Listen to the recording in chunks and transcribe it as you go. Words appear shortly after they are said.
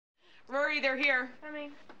Rory, they're here.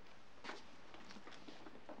 Coming.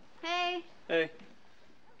 Hey. Hey.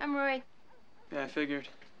 I'm Rory. Yeah, I figured.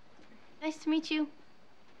 Nice to meet you.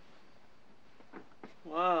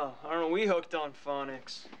 Wow, aren't we hooked on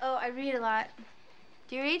phonics? Oh, I read a lot.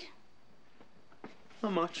 Do you read?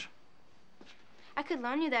 Not much. I could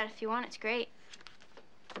loan you that if you want. It's great.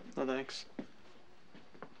 No thanks.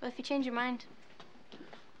 Well, if you change your mind.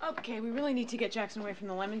 Okay, we really need to get Jackson away from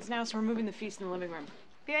the lemons now, so we're moving the feast in the living room.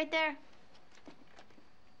 Be right there.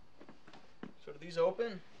 So do these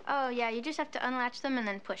open? Oh, yeah, you just have to unlatch them and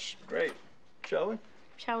then push. Great. Shall we?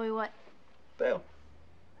 Shall we what? Bail.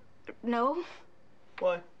 No,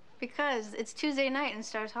 Why? because it's Tuesday night in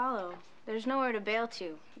Stars Hollow. There's nowhere to bail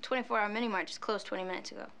to. The 24-hour mini-mart just closed 20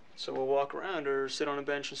 minutes ago. So we'll walk around or sit on a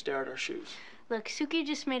bench and stare at our shoes. Look, Suki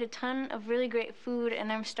just made a ton of really great food,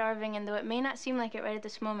 and I'm starving, and though it may not seem like it right at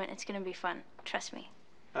this moment, it's gonna be fun. Trust me.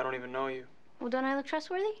 I don't even know you. Well, don't I look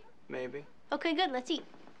trustworthy? Maybe. Okay, good. Let's eat.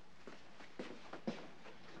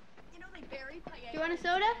 You know, they bury Do you want a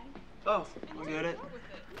soda? Oh, I'll get it.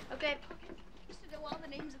 Okay. used to know all the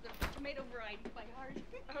names of the tomato varieties by heart.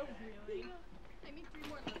 Oh, really? I made 3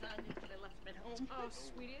 more lasagnas, but I left them at home. Oh,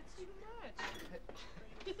 sweetie, it's too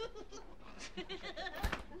much.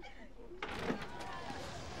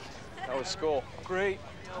 How was school? Great.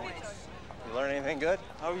 You learn anything good?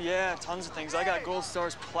 Oh yeah, tons of things. I got gold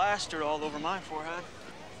stars plastered all over my forehead.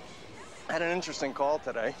 I had an interesting call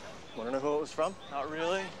today. Want to know who it was from? Not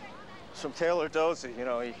really. It's from Taylor Dozy. You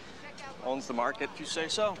know, he owns the market. If you say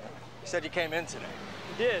so. He said you came in today.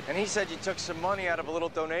 He did. And he said you took some money out of a little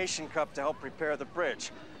donation cup to help repair the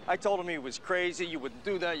bridge. I told him he was crazy, you wouldn't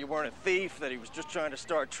do that, you weren't a thief, that he was just trying to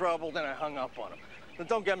start trouble, then I hung up on him. Now,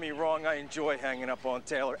 don't get me wrong, I enjoy hanging up on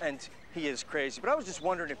Taylor, and he is crazy, but I was just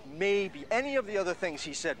wondering if maybe any of the other things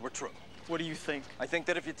he said were true. What do you think? I think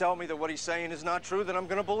that if you tell me that what he's saying is not true, then I'm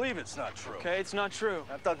gonna believe it's not true. Okay, it's not true.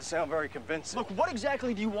 That doesn't sound very convincing. Look, what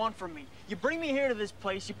exactly do you want from me? You bring me here to this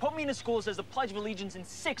place, you put me in a school that says the Pledge of Allegiance in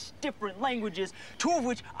 6 different languages, 2 of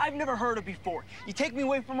which I've never heard of before. You take me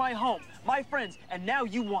away from my home, my friends, and now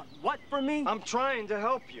you want what from me? I'm trying to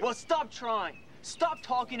help you. Well, stop trying. Stop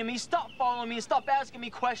talking to me, stop following me, and stop asking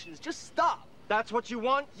me questions. Just stop. That's what you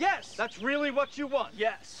want? Yes. That's really what you want?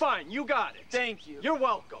 Yes. Fine, you got it. Thank you. You're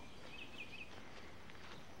welcome.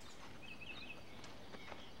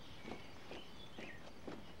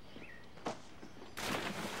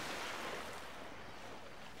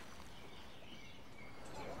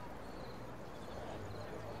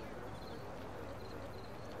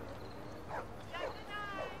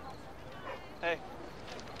 Hey,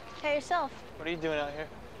 Hey, yourself. what are you doing out here?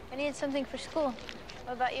 I needed something for school.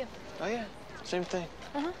 What about you? Oh yeah, same thing.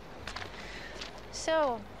 Uh-huh.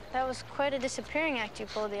 So, that was quite a disappearing act you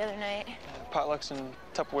pulled the other night. Potlucks and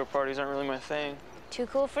Tupperware parties aren't really my thing. Too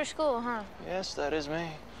cool for school, huh? Yes, that is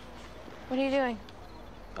me. What are you doing?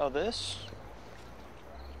 Oh, this?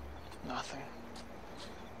 Nothing.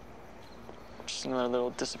 Just another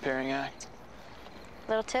little disappearing act.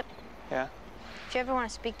 Little tip? Yeah. If you ever want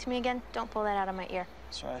to speak to me again, don't pull that out of my ear.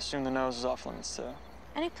 So I assume the nose is off limits too.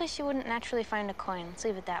 Any place you wouldn't naturally find a coin. Let's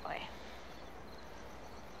leave it that way.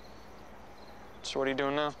 So what are you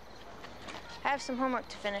doing now? I have some homework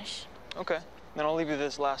to finish. Okay. Then I'll leave you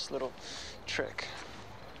this last little trick.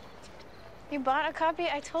 You bought a copy?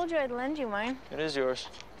 I told you I'd lend you mine. It is yours.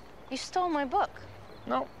 You stole my book.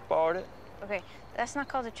 No, borrowed it. Okay, that's not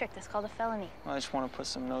called a trick. That's called a felony. I just want to put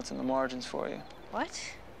some notes in the margins for you. What?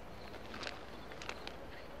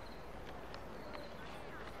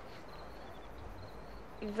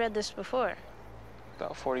 You've read this before.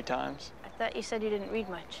 About 40 times. I thought you said you didn't read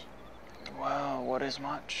much. Wow, what is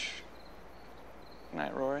much? Good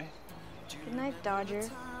night, Rory. Good night, Dodger.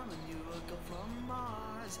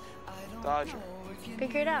 Dodger.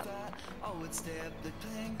 Figure it out.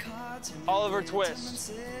 Oliver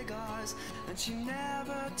Twist.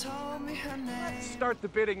 Start the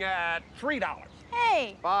bidding at $3.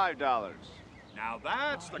 Hey! $5. Now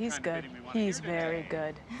that's the He's kind good. of bidding we want to He's hear today. very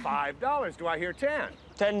good. $5. Do I hear 10?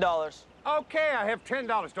 $10. Okay, I have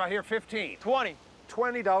 $10. Do I hear 15? 20.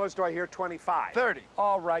 $20. Do I hear 25? 30.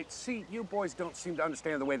 All right. See, you boys don't seem to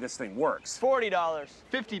understand the way this thing works. $40.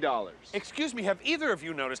 $50. Excuse me, have either of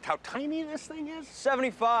you noticed how tiny this thing is?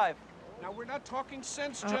 75. Now, we're not talking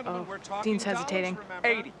cents, gentlemen. We're talking Dean's hesitating. dollars, remember?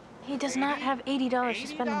 80. He does not have $80 to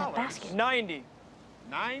spend in the basket. 90.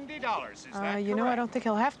 $90. Is that You know, I don't think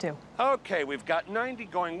he'll have to. Okay, we've got 90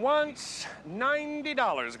 going once,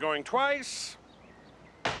 $90 going twice.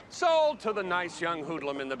 Sold to the nice young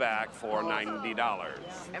hoodlum in the back for $90.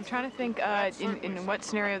 I'm trying to think in what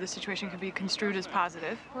scenario the situation could be construed as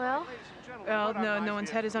positive. Well, Well, no one's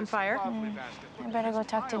head is on fire. I better go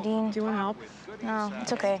talk to Dean. Do you want help? No,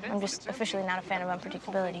 it's okay. I'm just officially not a fan of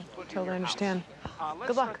unpredictability. Totally understand.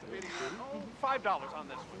 Good luck. $5 on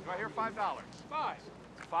this one. Do I hear $5?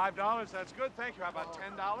 $5, that's good. Thank you. How about $10?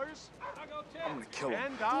 I'm gonna kill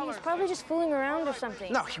him. He's probably just fooling around or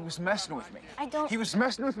something. No, he was messing with me. I don't... He was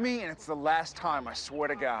messing with me, and it's the last time, I swear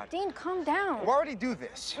to God. Dean, calm down. Why would he do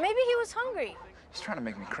this? Maybe he was hungry. He's trying to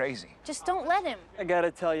make me crazy. Just don't let him. I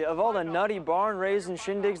gotta tell you, of all the nutty barn-raising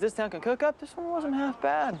shindigs this town can cook up, this one wasn't half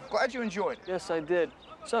bad. Glad you enjoyed it. Yes, I did.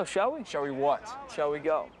 So, shall we? Shall we what? Shall we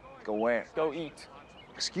go? Go where? Go eat.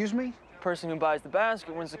 Excuse me? The person who buys the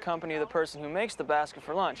basket wins the company of the person who makes the basket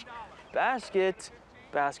for lunch. Basket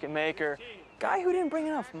maker, guy who didn't bring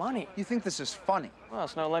enough money. You think this is funny? Well,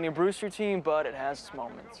 it's no Lenny Brewster team, but it has its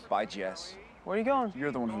moments. Bye, Jess. Where are you going?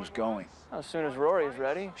 You're the one who's going. As soon as Rory is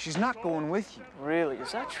ready. She's not going with you. Really?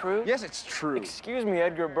 Is that true? Yes, it's true. Excuse me,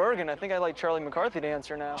 Edgar Bergen. I think I like Charlie McCarthy to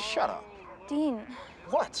answer now. Shut up. Dean.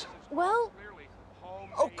 What? Well,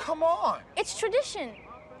 Oh, come on. it's tradition.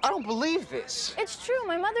 I don't believe this. It's true.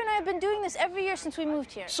 My mother and I have been doing this every year since we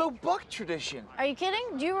moved here. So buck tradition. Are you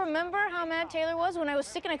kidding? Do you remember how mad Taylor was when I was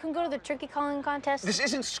sick and I couldn't go to the turkey calling contest? This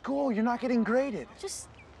isn't school. You're not getting graded. Just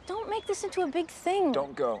don't make this into a big thing.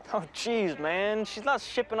 Don't go. Oh, jeez, man. She's not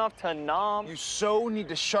shipping off to Nam. You so need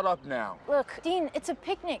to shut up now. Look, Dean, it's a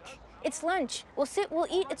picnic. It's lunch. We'll sit, we'll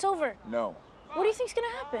eat, it's over. No. What do you think's gonna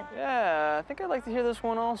happen? Yeah, I think I'd like to hear this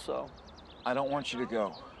one also. I don't want you to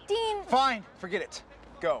go. Dean! Fine. Forget it.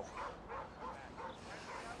 Go.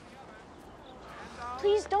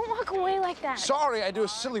 Please don't walk away like that. Sorry, I do a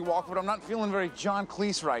silly walk, but I'm not feeling very John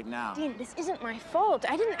Cleese right now. Dean, this isn't my fault.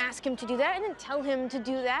 I didn't ask him to do that. I didn't tell him to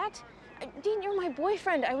do that. Dean, you're my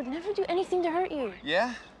boyfriend. I would never do anything to hurt you.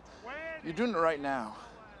 Yeah? You're doing it right now.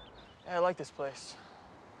 Yeah, I like this place.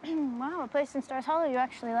 Wow, a place in Stars Hollow you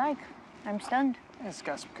actually like. I'm stunned. Yeah, it's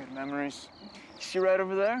got some good memories. You see right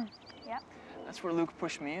over there? Yep. That's where Luke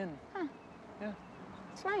pushed me in. Huh. Yeah.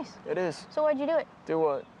 It's nice. It is. So why'd you do it? Do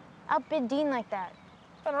what? Outbid Dean like that.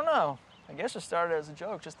 I don't know. I guess it started as a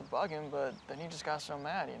joke just to bug him, but then he just got so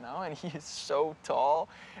mad, you know? And he is so tall.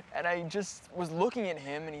 And I just was looking at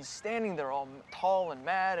him, and he's standing there all tall and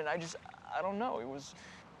mad, and I don't know. It was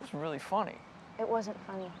really funny. It wasn't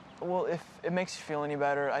funny. Well, if it makes you feel any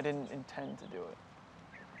better, I didn't intend to do it.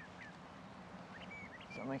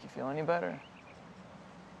 Does that make you feel any better?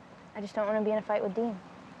 I just don't want to be in a fight with Dean.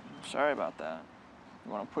 Sorry about that.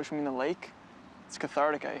 You want to push me in the lake? It's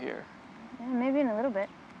cathartic, I hear. Yeah, maybe in a little bit.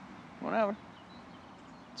 Whatever.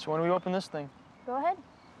 So when do we open this thing? Go ahead.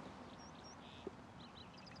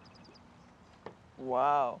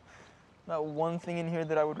 Wow. Not one thing in here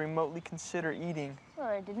that I would remotely consider eating. Well,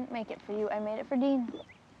 I didn't make it for you. I made it for Dean.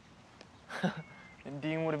 And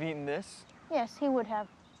Dean would have eaten this? Yes, he would have.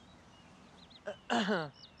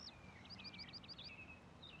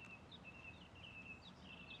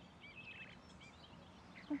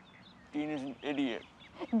 Dean is an idiot.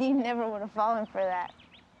 Dean never would have fallen for that.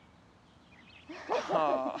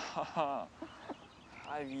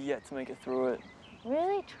 I've yet to make it through it.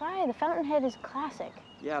 Really? Try. The Fountainhead is classic.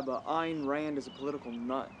 Yeah, but Ayn Rand is a political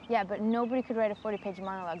nut. Yeah, but nobody could write a 40-page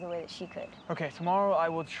monologue the way that she could. Okay, tomorrow I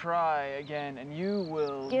will try again, and you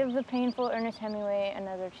will... Give the painful Ernest Hemingway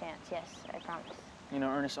another chance. Yes, I promise. You know,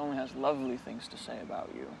 Ernest only has lovely things to say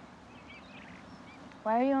about you.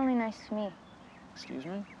 Why are you only nice to me? Excuse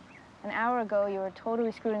me? An hour ago, you were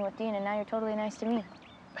totally screwing with Dean, and now you're totally nice to me.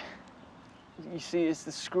 You see, it's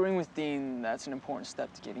the screwing with Dean that's an important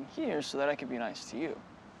step to getting here so that I can be nice to you.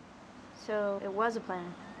 So it was a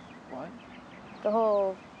plan. What? The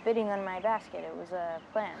whole bidding on my basket, it was a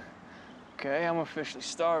plan. Okay, I'm officially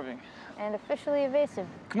starving. And officially evasive.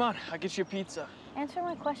 Come on, I'll get you a pizza. Answer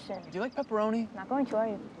my question. Do you like pepperoni? Not going to, are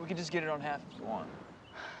you? We could just get it on half if you want.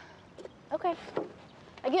 Okay.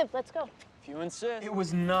 I give. Let's go. If you insist. It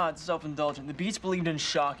was not self-indulgent. The Beats believed in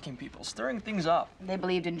shocking people, stirring things up. They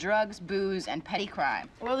believed in drugs, booze, and petty crime.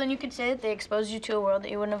 Well, then you could say that they exposed you to a world that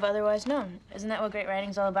you wouldn't have otherwise known. Isn't that what great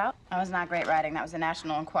writing's all about? That was not great writing. That was the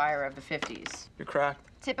National Enquirer of the 50s. You're cracked.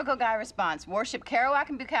 Typical guy response. Worship Kerouac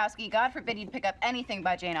and Bukowski. God forbid you'd pick up anything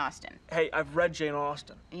by Jane Austen. Hey, I've read Jane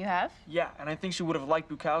Austen. You have? Yeah, and I think she would have liked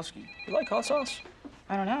Bukowski. You like hot sauce?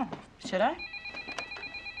 I don't know. Should I?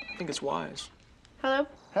 I think it's wise. Hello?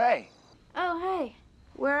 Hey. Oh, hey.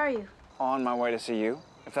 Where are you? On my way to see you,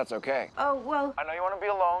 if that's okay. Oh, well, I know you want to be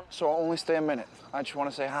alone, so I'll only stay a minute. I just want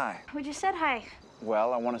to say hi. we just said hi.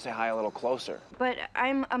 Well, I want to say hi a little closer. But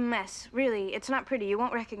I'm a mess, really. It's not pretty. You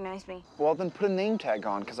won't recognize me. Well, then put a name tag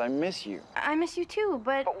on, because I miss you. I miss you too,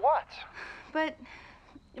 but But what?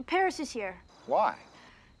 Paris is here. Why?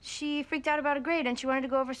 She freaked out about a grade, and she wanted to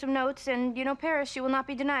go over some notes, and you know Paris, she will not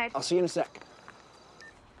be denied. I'll see you in a sec.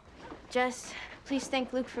 Jess, please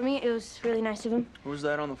thank Luke for me. It was really nice of him. Who's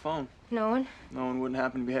that on the phone? No one. No one wouldn't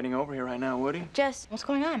happen to be heading over here right now, would he? Jess. What's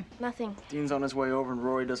going on? Nothing. Dean's on his way over and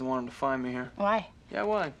Rory doesn't want him to find me here. Why? Yeah,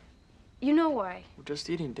 why? You know why. We're just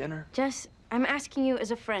eating dinner. Jess, I'm asking you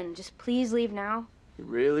as a friend. Just please leave now. You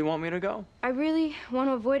really want me to go? I really want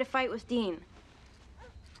to avoid a fight with Dean.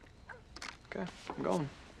 Okay, I'm going.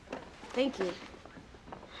 Thank you.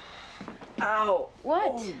 Ow!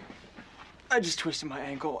 What? Oh. I just twisted my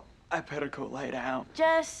ankle. I better go lay down.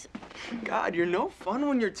 Jess. God, you're no fun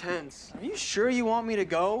when you're tense. Are you sure you want me to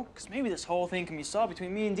go? Because maybe this whole thing can be solved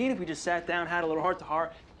between me and Dean if we just sat down, had a little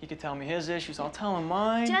heart-to-heart. He could tell me his issues, I'll tell him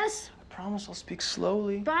mine. Jess. I promise I'll speak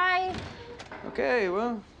slowly. Bye. Okay,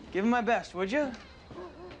 well, give him my best, would you?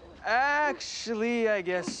 Actually, I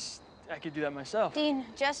guess I could do that myself. Dean,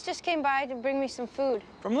 Jess just came by to bring me some food.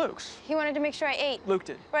 From Luke's. He wanted to make sure I ate. Luke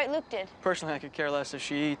did. Right, Luke did. Personally, I could care less if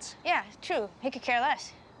she eats. Yeah, true. He could care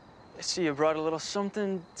less. I see you brought a little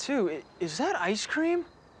something, too. Is that ice cream?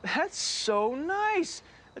 That's so nice.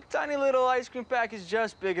 A tiny little ice cream pack is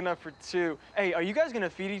just big enough for two. Hey, are you guys gonna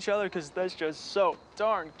feed each other? Because that's just so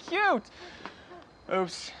darn cute.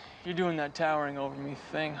 Oops, you're doing that towering over me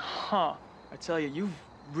thing, huh? I tell you, you've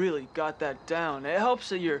really got that down. It helps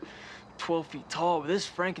that you're 12 feet tall, but this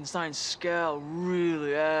Frankenstein scale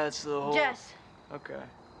really adds to the whole... Jess. Okay,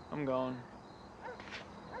 I'm going.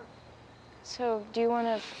 So, do you want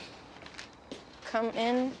to come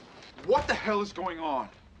in? What the hell is going on?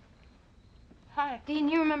 Hi. Dean,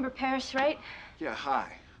 you remember Paris, right? Yeah,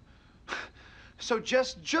 hi. So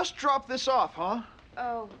Jess just dropped this off, huh?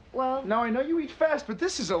 Oh, well... Now, I know you eat fast, but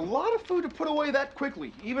this is a lot of food to put away that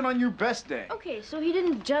quickly, even on your best day. Okay, so he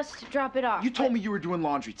didn't just drop it off. You told me you were doing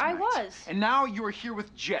laundry tonight. I was. And now you are here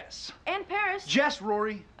with Jess. And Paris. Jess,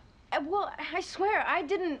 Rory. Well, I swear, I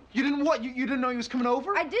didn't... You didn't what? You didn't know he was coming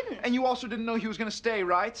over? I didn't. And you also didn't know he was going to stay,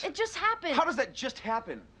 right? It just happened. How does that just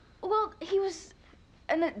happen? Well, he was...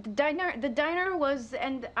 And the diner was...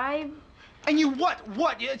 And I... And you what?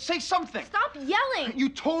 What? Say something. Stop yelling. You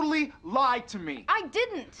totally lied to me. I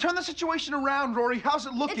didn't. Turn the situation around, Rory. How's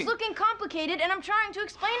it looking? It's looking complicated, and I'm trying to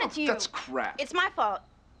explain it to you. That's crap. It's my fault.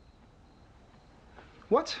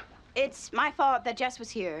 What? It's my fault that Jess was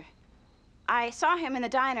here. I saw him in the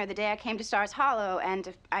diner the day I came to Stars Hollow,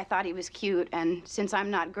 and I thought he was cute. And since I'm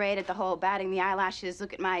not great at the whole batting the eyelashes,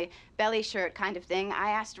 look at my belly shirt kind of thing, I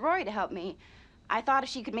asked Rory to help me. I thought if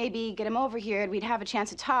she could maybe get him over here, we'd have a chance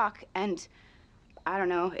to talk. And I don't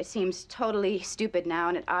know, it seems totally stupid now,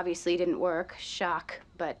 and it obviously didn't work. Shock,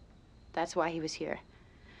 but that's why he was here.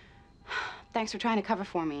 Thanks for trying to cover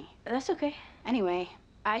for me. That's okay. Anyway,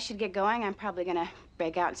 I should get going. I'm probably gonna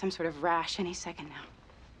break out in some sort of rash any second now.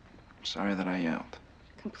 Sorry that I yelled.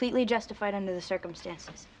 Completely justified under the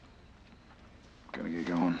circumstances. Gotta get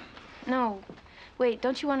going. No. Wait,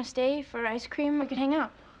 don't you want to stay for ice cream? We could hang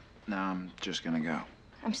out. No, I'm just gonna go.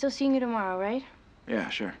 I'm still seeing you tomorrow, right? Yeah,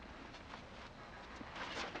 sure.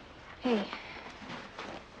 Hey.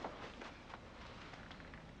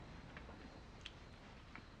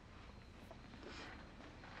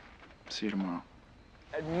 See you tomorrow.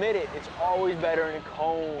 Admit it, it's always better in a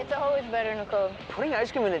cone. It's always better in a cone. Putting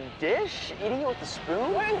ice cream in a dish? Eating it with a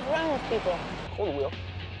spoon? What is wrong with people? Hold the wheel.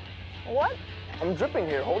 What? I'm dripping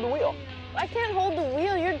here. Hold the wheel. I can't hold the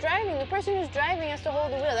wheel. You're driving. The person who's driving has to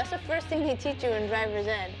hold the wheel. That's the first thing they teach you in driver's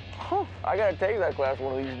ed. Huh. I gotta take that class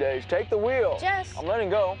one of these days. Take the wheel. Jess. I'm letting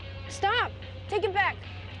go. Stop. Take it back.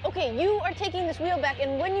 Okay, you are taking this wheel back,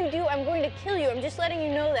 and when you do, I'm going to kill you. I'm just letting you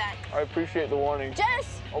know that. I appreciate the warning.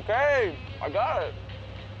 Jess! Okay, I got it.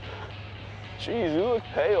 Jeez, you look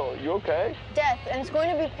pale. You okay? Death, and it's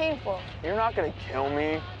going to be painful. You're not gonna kill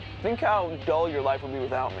me. Think how dull your life would be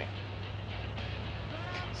without me.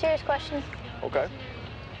 Serious question. Okay.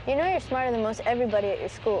 You know you're smarter than most everybody at your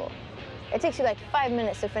school. It takes you like 5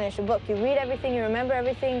 minutes to finish a book. You read everything, you remember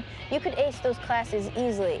everything. You could ace those classes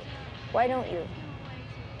easily. Why don't you?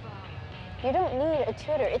 You don't need a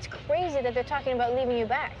tutor. It's crazy that they're talking about leaving you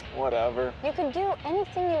back. Whatever. You could do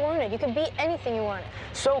anything you wanted. You could be anything you wanted.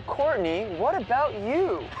 So, Courtney, what about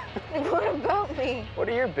you? What about me? What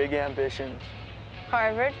are your big ambitions?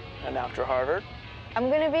 Harvard. And after Harvard? I'm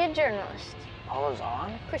gonna be a journalist.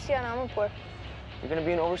 Palazan? Cristiano Amanpour. You're gonna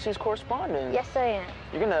be an overseas correspondent. Yes, I am.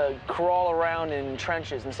 You're gonna crawl around in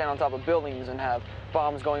trenches and stand on top of buildings and have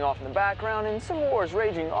bombs going off in the background and civil wars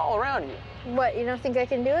raging all around you. What, you don't think I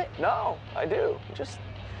can do it? No, I do. It just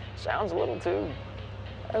sounds a little too...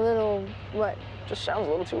 A little what? Just sounds a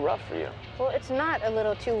little too rough for you. Well, it's not a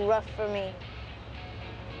little too rough for me.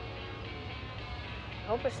 I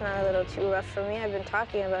hope it's not a little too rough for me. I've been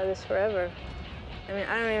talking about this forever. I mean,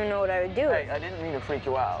 I don't even know what I would do. Hey, I didn't mean to freak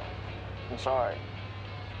you out. I'm sorry.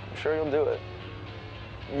 I'm sure you'll do it.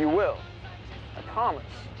 You will. I promise.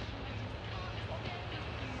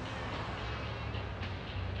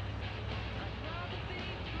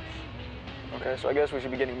 Okay, so I guess we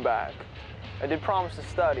should be getting back. I did promise to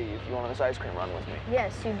study if you want on this ice cream run with me.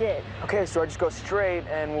 Yes, you did. Okay, so I just go straight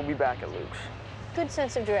and we'll be back at Luke's. Good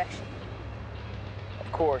sense of direction.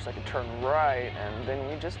 Of course, I could turn right and then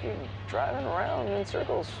you'd just be driving around in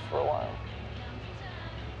circles for a while.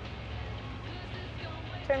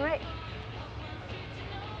 Turn right.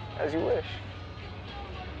 As you wish.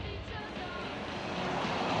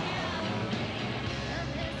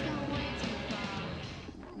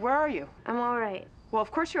 Where are you? I'm all right. Well, of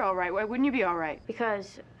course you're all right. Why wouldn't you be all right?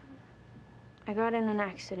 Because I got in an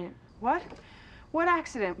accident. What? What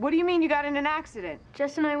accident? What do you mean you got in an accident?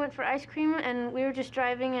 Jess and I went for ice cream, and we were just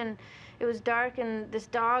driving, and it was dark, and this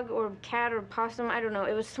dog or cat or possum, I don't know,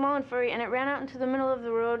 it was small and furry, and it ran out into the middle of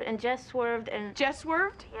the road, and Jess swerved, and... Jess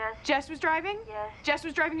swerved? Yes. Jess was driving? Yes. Jess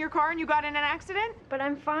was driving your car and you got in an accident? But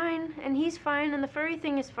I'm fine, and he's fine, and the furry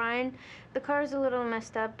thing is fine. The car's a little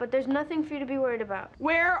messed up, but there's nothing for you to be worried about.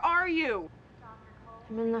 Where are you?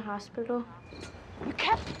 I'm in the hospital. You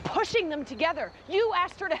kept pushing them together. You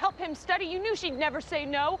asked her to help him study. You knew she'd never say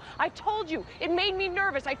no. I told you. It made me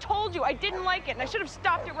nervous. I told you I didn't like it, and I should have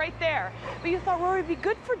stopped it right there. But you thought Rory would be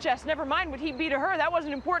good for Jess. Never mind what he'd be to her. That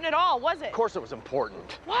wasn't important at all, was it? Of course it was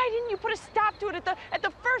important. Why didn't you put a stop to it at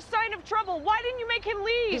the first sign of trouble? Why didn't you make him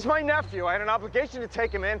leave? He's my nephew. I had an obligation to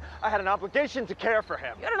take him in. I had an obligation to care for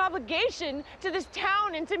him. You had an obligation to this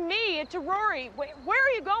town and to me and to Rory. Where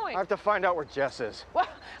are you going? I have to find out where Jess is. Well,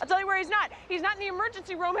 I'll tell you where he's not. He's not in the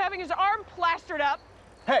emergency room having his arm plastered up.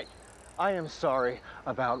 Hey, I am sorry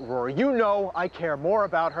about Rory. You know I care more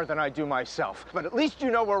about her than I do myself. But at least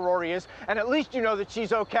you know where Rory is, and at least you know that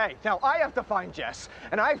she's okay. Now, I have to find Jess,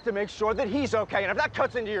 and I have to make sure that he's okay. And if that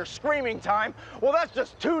cuts into your screaming time, well, that's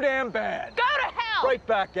just too damn bad. Go to hell! Right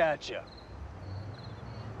back at you.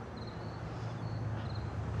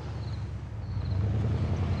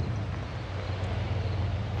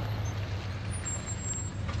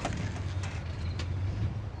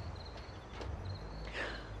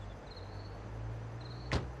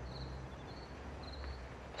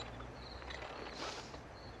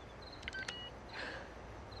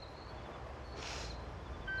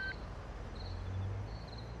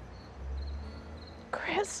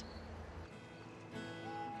 Chris?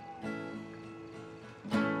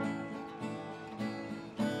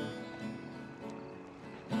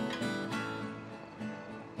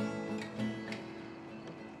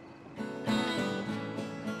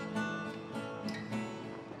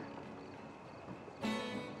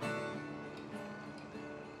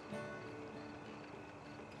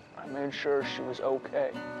 I made sure she was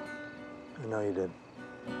okay. I know you did.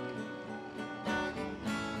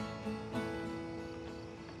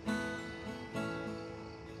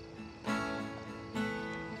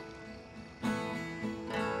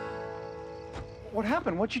 What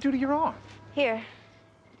happened? What'd you do to your arm? Here,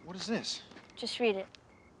 What is this? just read it.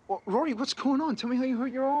 Well, Rory, what's going on? Tell me how you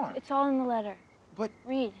hurt your arm. It's all in the letter. But...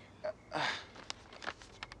 Read.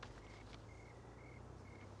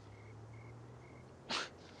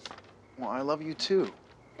 Well, I love you too.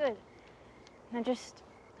 Good. Now just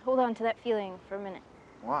hold on to that feeling for a minute.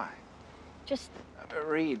 Why? Just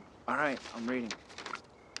Read. All right, I'm reading.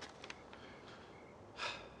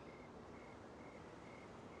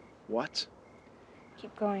 What?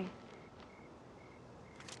 keep going.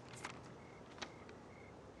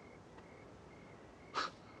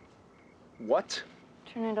 What?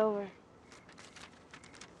 Turn it over.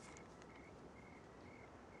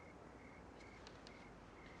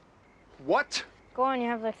 What? Go on, you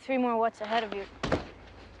have like 3 more what's ahead of you.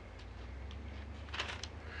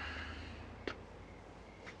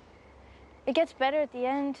 It gets better at the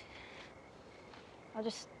end. I'll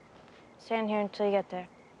just stand here until you get there.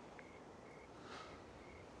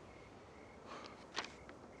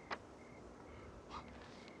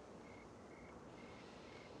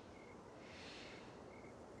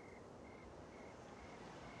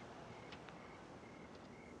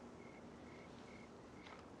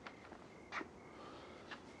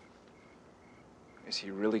 Is he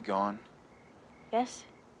really gone? Yes?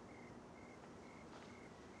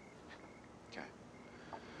 Okay.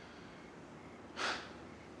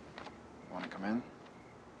 Want to come in?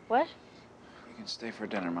 What? You can stay for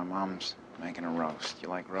dinner. My mom's making a roast. You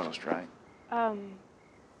like roast, right?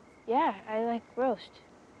 Yeah, I like roast.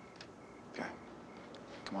 Okay.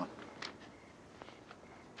 Come on.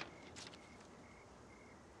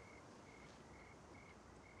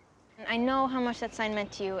 I know how much that sign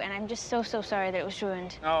meant to you, and I'm just so sorry that it was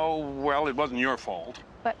ruined. Oh, well, it wasn't your fault.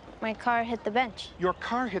 But my car hit the bench. Your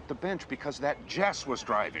car hit the bench because that Jess was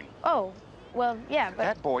driving. Oh, well, yeah, but...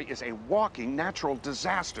 That boy is a walking natural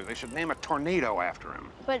disaster. They should name a tornado after him.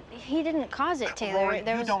 But he didn't cause it, Taylor. Rory,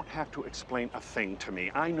 you don't have to explain a thing to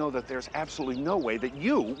me. I know that there's absolutely no way that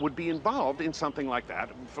you would be involved in something like that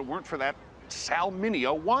if it weren't for that Sal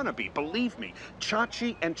Mineo wannabe. Believe me,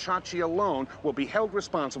 Chachi and Chachi alone will be held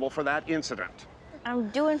responsible for that incident. I'm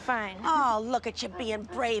doing fine. Oh, look at you being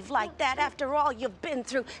brave like that after all you've been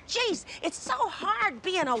through. Jeez, it's so hard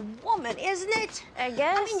being a woman, isn't it? I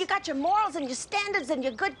guess. I mean, you got your morals and your standards and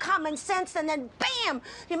your good common sense, and then bam,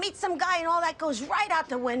 you meet some guy and all that goes right out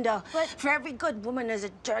the window. But for every good woman, there's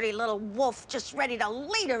a dirty little wolf just ready to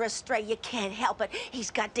lead her astray. You can't help it.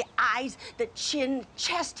 He's got the eyes, the chin,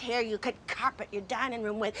 chest hair you could carpet your dining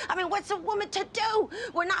room with. I mean, what's a woman to do?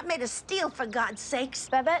 We're not made of steel, for God's sakes.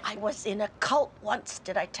 Babette? I was in a cult once,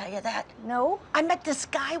 did I tell you that? No. I met this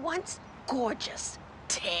guy once, gorgeous,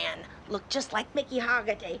 tan, looked just like Mickey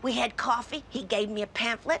Hoggaday. We had coffee, he gave me a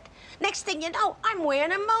pamphlet. Next thing you know, I'm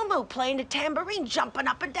wearing a muumuu, playing the tambourine, jumping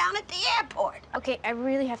up and down at the airport. Okay, I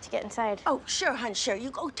really have to get inside. Oh, sure, hun, sure. You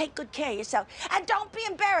go take good care of yourself. And don't be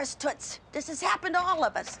embarrassed, Toots. This has happened to all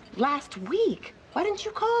of us. Last week? Why didn't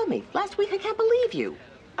you call me? Last week, I can't believe you.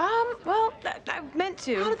 Well, I meant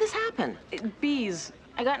to. How did this happen? Bees.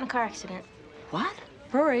 I got in a car accident. What?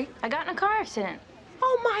 Rory. I got in a car accident.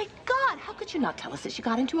 Oh, my God. How could you not tell us that she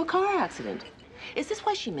got into a car accident? Is this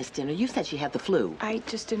why she missed dinner? You said she had the flu. I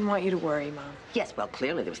just didn't want you to worry, Mom. Yes, well,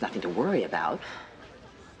 clearly there was nothing to worry about.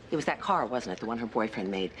 It was that car, wasn't it? The one her boyfriend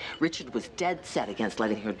made. Richard was dead set against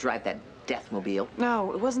letting her drive that deathmobile.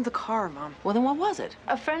 No, it wasn't the car, Mom. Well, then what was it?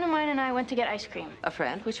 A friend of mine and I went to get ice cream. A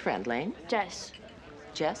friend? Which friend, Lane? Jess.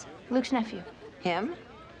 Jess? Luke's nephew. Him?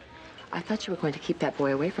 I thought you were going to keep that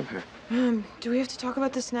boy away from her. Do we have to talk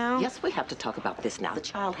about this now? Yes, we have to talk about this now. The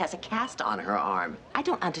child has a cast on her arm. I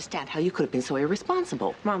don't understand how you could have been so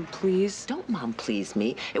irresponsible. Mom, please. Don't Mom please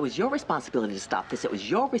me. It was your responsibility to stop this. It was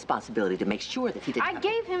your responsibility to make sure that he didn't... I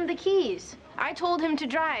gave him the keys. I told him to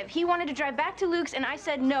drive. He wanted to drive back to Luke's, and I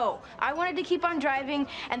said no. I wanted to keep on driving,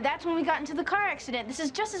 and that's when we got into the car accident. This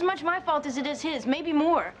is just as much my fault as it is his, maybe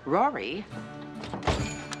more. Rory?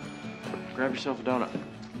 Grab yourself a donut.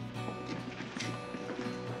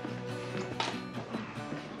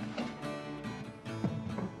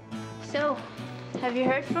 So, have you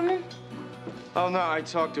heard from him? Oh, no, I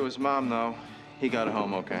talked to his mom, though. He got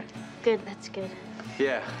home okay. Good, that's good.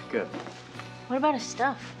 Yeah, good. What about his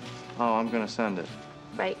stuff? Oh, I'm gonna send it.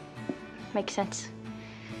 Right. Makes sense.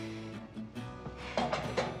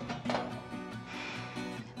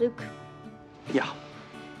 Luke, Yeah,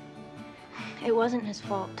 it wasn't his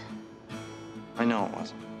fault. I know it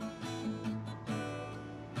wasn't.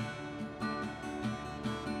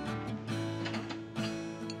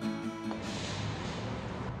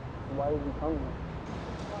 Why did you come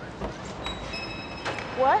here?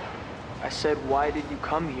 What? I said, why did you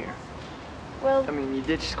come here? Well, I mean, you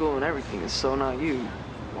ditched school and everything. It's so not you.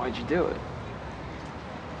 Why'd you do it?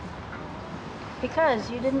 because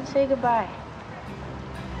you didn't say goodbye.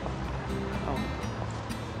 Oh.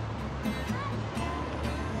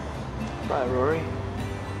 Bye, Rory.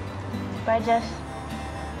 Bye, Jess.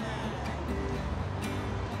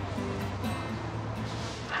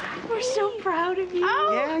 We're so proud of you.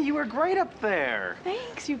 Oh. Yeah, you were great up there.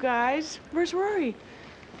 Thanks, you guys. Where's Rory?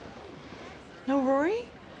 No Rory?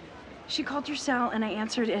 She called your cell and I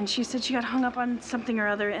answered and she said she got hung up on something or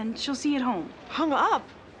other and she'll see you at home. Hung up?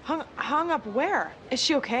 Hung up where? Is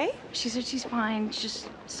she okay? She said she's fine, just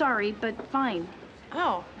sorry, but fine.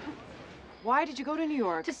 Oh. Why did you go to New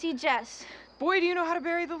York? To see Jess. Boy, do you know how to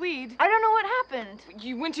bury the lead. I don't know what happened.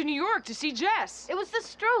 You went to New York to see Jess. It was the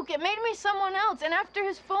stroke. It made me someone else. And after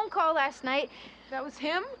his phone call last night, That was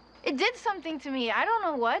him? it did something to me. I don't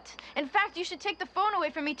know what. In fact, you should take the phone away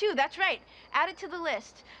from me, too. That's right. Add it to the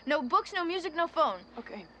list. No books, no music, no phone.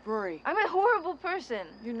 Okay, Rory. I'm a horrible person.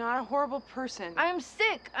 You're not a horrible person. I'm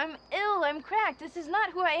sick. I'm ill. I'm cracked. This is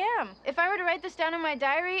not who I am. If I were to write this down in my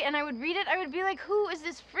diary and I would read it, I would be like, who is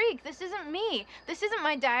this freak? This isn't me. This isn't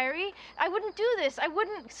my diary. I wouldn't do this. I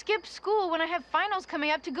wouldn't skip school when I have finals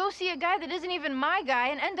coming up to go see a guy that isn't even my guy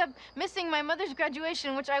and end up missing my mother's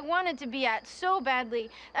graduation, which I wanted to be at so badly.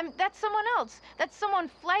 And that's someone else. That's someone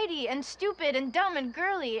flighty and stupid and dumb and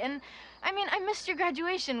girly. And I mean, I missed your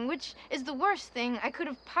graduation, which is the worst thing I could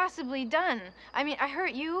have possibly done. I mean, I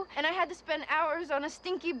hurt you, and I had to spend hours on a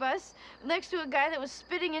stinky bus next to a guy that was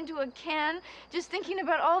spitting into a can, just thinking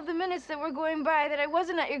about all of the minutes that were going by that I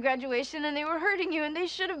wasn't at your graduation, and they were hurting you, and they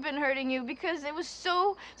should have been hurting you because it was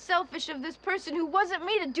so selfish of this person who wasn't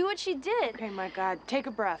me to do what she did. Okay, my God, take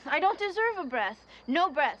a breath. I don't deserve a breath. No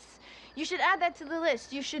breaths. You should add that to the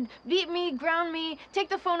list. You should beat me, ground me, take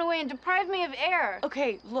the phone away, and deprive me of air.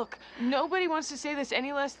 Okay, look, nobody wants to say this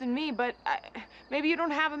any less than me, but maybe you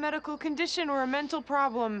don't have a medical condition or a mental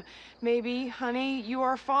problem. Maybe, honey, you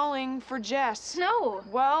are falling for Jess. No.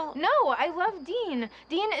 Well... No, I love Dean.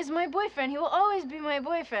 Dean is my boyfriend. He will always be my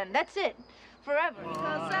boyfriend. That's it. Forever.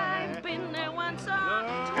 Because I've been there once.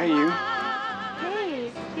 Hey, you.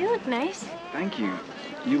 Hey, you look nice. Thank you.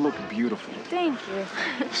 You look beautiful. Thank you.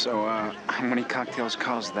 So, how many cocktails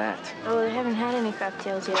caused that? Oh, they haven't had any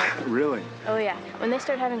cocktails yet. Really? Oh, yeah. When they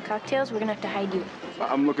start having cocktails, we're gonna have to hide you.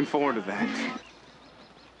 I'm looking forward to that.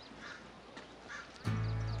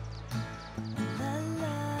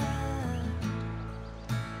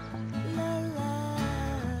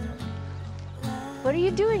 What are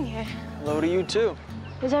you doing here? Hello to you, too.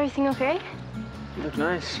 Is everything okay? You look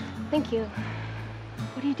nice. Thank you.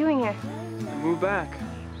 What are you doing here? Move back.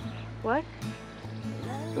 What?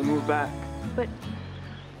 They'll move back. But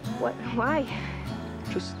what? Why?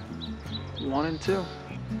 Just wanted to.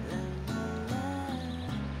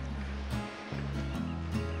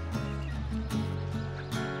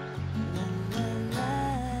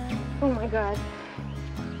 Oh my God.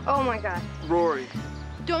 Oh my God. Rory.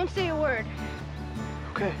 Don't say a word.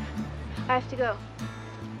 Okay. I have to go.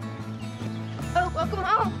 Oh, welcome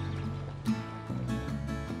home.